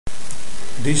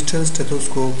Digital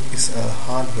stethoscope is a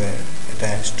hardware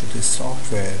attached to the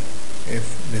software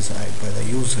if desired by the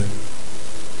user,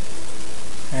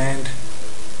 and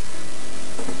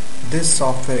this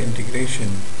software integration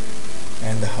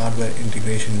and the hardware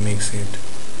integration makes it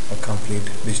a complete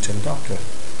digital doctor.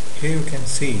 Here you can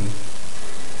see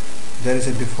there is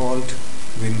a default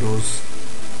Windows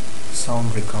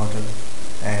sound recorder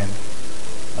and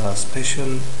a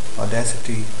special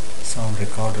Audacity sound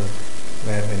recorder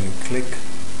where when you click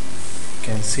you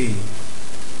can see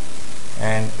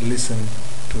and listen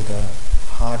to the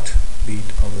heartbeat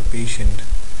of the patient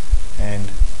and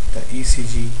the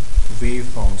ECG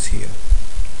waveforms here,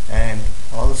 and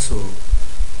also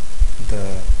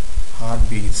the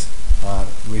heartbeats are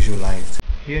visualized.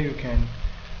 Here you can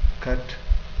cut,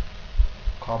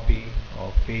 copy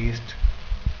or paste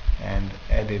and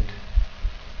edit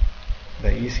the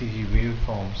ECG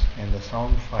waveforms and the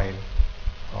sound file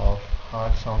of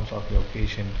heart sounds of your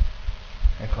patient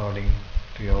according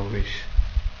to your wish,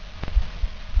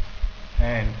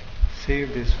 and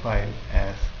save this file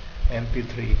as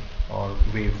MP3 or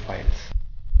WAV files.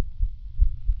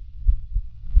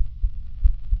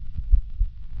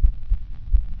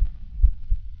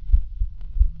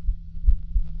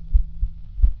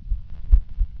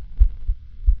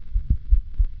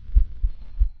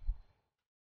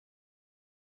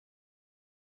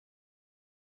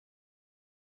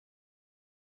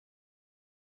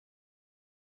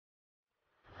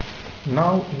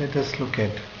 Now let us look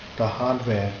at the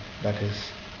hardware, that is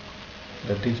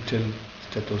the digital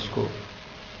stethoscope.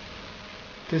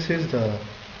 This is the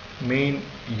main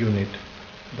unit,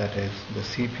 that is the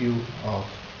CPU of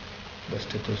the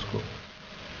stethoscope.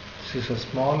 This is a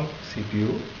small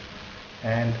CPU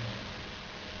and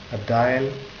a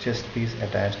dial chest piece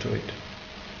attached to it.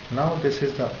 Now this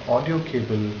is the audio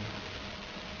cable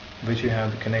which you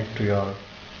have to connect to your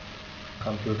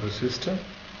computer system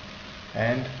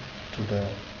and to the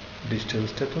digital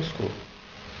stethoscope.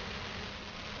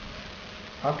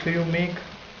 After you make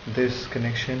this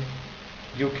connection,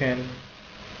 you can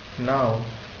now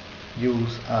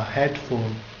use a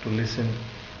headphone to listen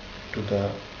to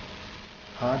the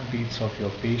heartbeats of your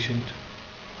patient,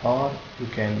 or you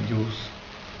can use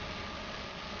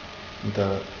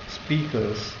the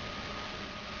speakers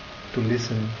to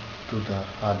listen to the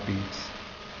heartbeats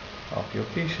of your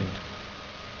patient.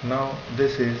 Now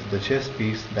this is the chest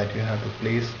piece that you have to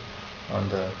place on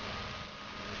the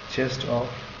chest of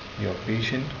your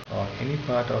patient or any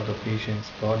part of the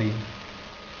patient's body.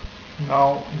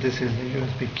 Now this is the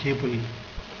USB cable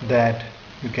that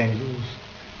you can use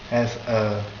as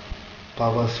a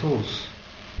power source.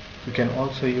 You can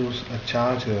also use a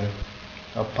charger,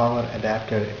 a power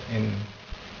adapter in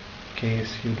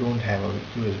case you don't have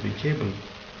a USB cable.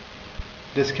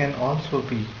 This can also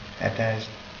be attached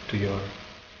to your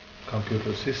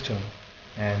computer system,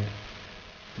 and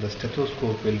the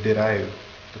stethoscope will derive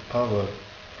the power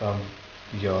from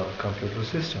your computer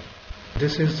system.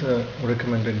 This is a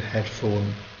recommended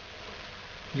headphone.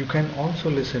 You can also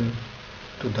listen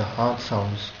to the heart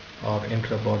sounds or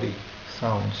intra-body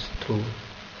sounds through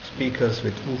speakers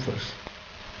with woofers.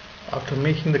 After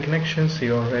making the connections,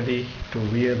 you are ready to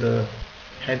wear the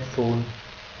headphone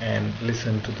and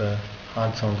listen to the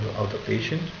heart sounds of the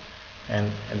patient,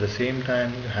 and at the same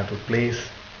time you have to place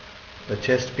the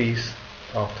chest piece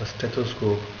of the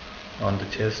stethoscope on the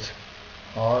chest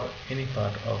or any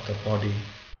part of the body.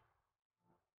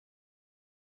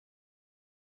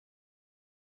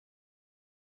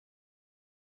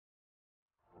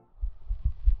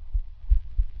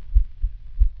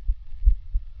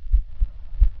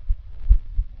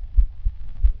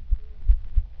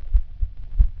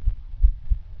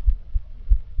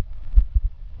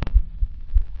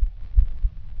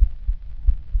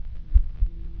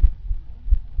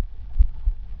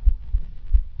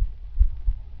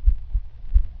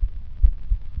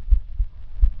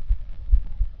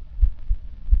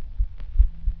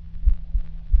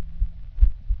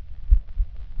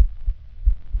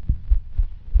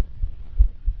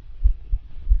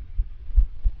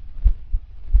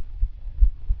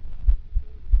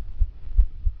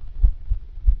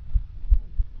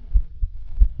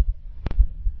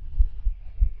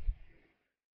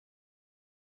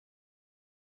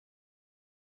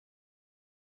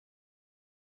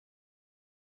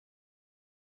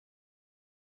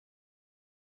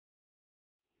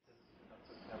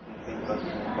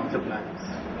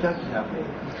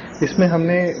 इसमें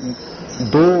हमने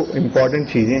दो important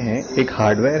चीज़ें हैं, एक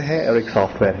hardware है और एक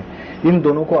software है। इन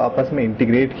दोनों को आपस में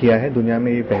इंटीग्रेट किया है। दुनिया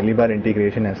में ये पहली बार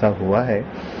इंटीग्रेशन ऐसा हुआ है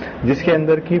जिसके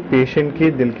अंदर की पेशेंट की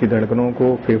दिल की धड़कनों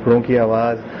को, फेफड़ों की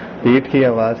आवाज, पेट की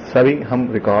आवाज सभी हम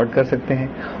रिकॉर्ड कर सकते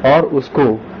हैं और उसको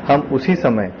हम उसी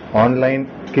समय ऑनलाइन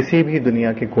किसी भी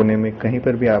दुनिया के कोने में कहीं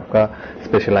पर भी आपका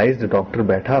स्पेशलाइज्ड डॉक्टर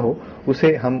बैठा हो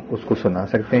उसे हम उसको सुना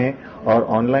सकते हैं और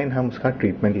ऑनलाइन हम उसका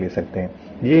ट्रीटमेंट ले सकते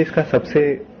हैं। ये इसका सबसे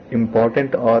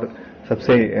इम्पोर्टेंट और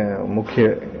सबसे मुख्य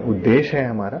उद्देश्य है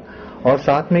हमारा। और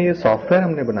साथ में ये सॉफ्टवेयर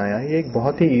हमने बनाया है, ये एक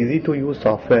बहुत ही इजी टू यूज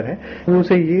सॉफ्टवेयर है।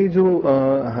 उसे ये जो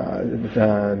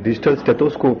डिजिटल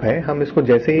स्टेथोस्कोप है, हम इसको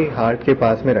जैसे ही हार्ट के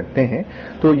पास में रखते हैं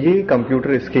तो ये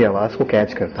कंप्यूटर इसकी आवाज को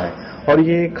कैच करता है और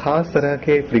ये खास तरह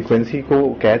के फ्रीक्वेंसी को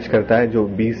कैच करता है जो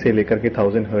 20 से लेकर के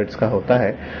 1000 हर्ट्ज का होता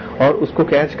है और उसको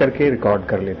कैच करके रिकॉर्ड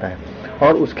कर लेता है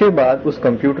और उसके बाद उस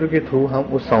कंप्यूटर के थ्रू हम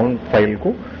उस साउंड फाइल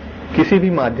को किसी भी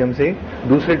माध्यम से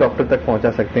दूसरे डॉक्टर तक पहुंचा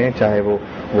सकते हैं, चाहे वो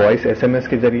वॉइस SMS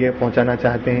के जरिए पहुंचाना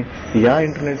चाहते हैं या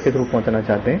इंटरनेट के थ्रू पहुंचाना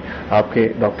चाहते हैं। आपके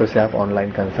डॉक्टर से आप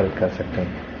ऑनलाइन कंसल्ट कर सकते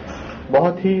हैं।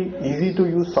 बहुत ही इजी टू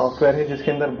यूज सॉफ्टवेयर है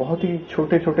जिसके अंदर बहुत ही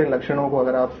छोटे छोटे लक्षणों को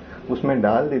अगर आप उसमें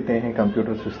डाल देते हैं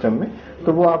कंप्यूटर सिस्टम में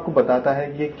तो वो आपको बताता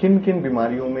है कि किन किन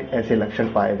बीमारियों में ऐसे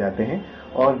लक्षण पाए जाते हैं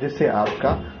और जिससे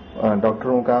आपका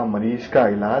डॉक्टरों का, मरीज का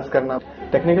इलाज करना।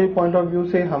 टेक्निकल पॉइंट ऑफ व्यू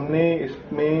से हमने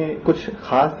इसमें कुछ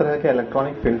खास तरह के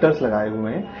इलेक्ट्रॉनिक फिल्टर्स लगाए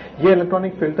हुए हैं। ये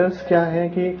इलेक्ट्रॉनिक फिल्टर्स क्या है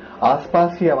कि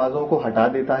आसपास की आवाजों को हटा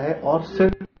देता है और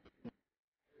सिर्फ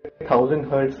 1000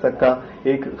 हर्ट्ज तक का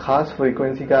एक खास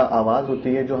फ्रीक्वेंसी का आवाज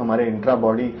होती है जो हमारे इंट्रा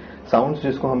बॉडी साउंड्स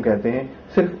जिसको हम कहते हैं,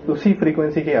 सिर्फ उसी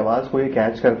फ्रीक्वेंसी की आवाज को ये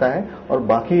कैच करता है और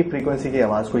बाकी फ्रीक्वेंसी की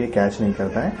आवाज को ये कैच नहीं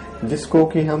करता है, जिसको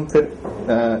कि हम फिर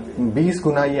 20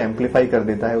 गुना ये एम्पलीफाई कर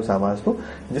देता है उस आवाज को,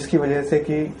 जिसकी वजह से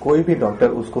कि कोई भी डॉक्टर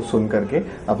उसको सुन करके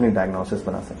अपनी डायग्नोसिस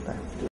बना सकता है।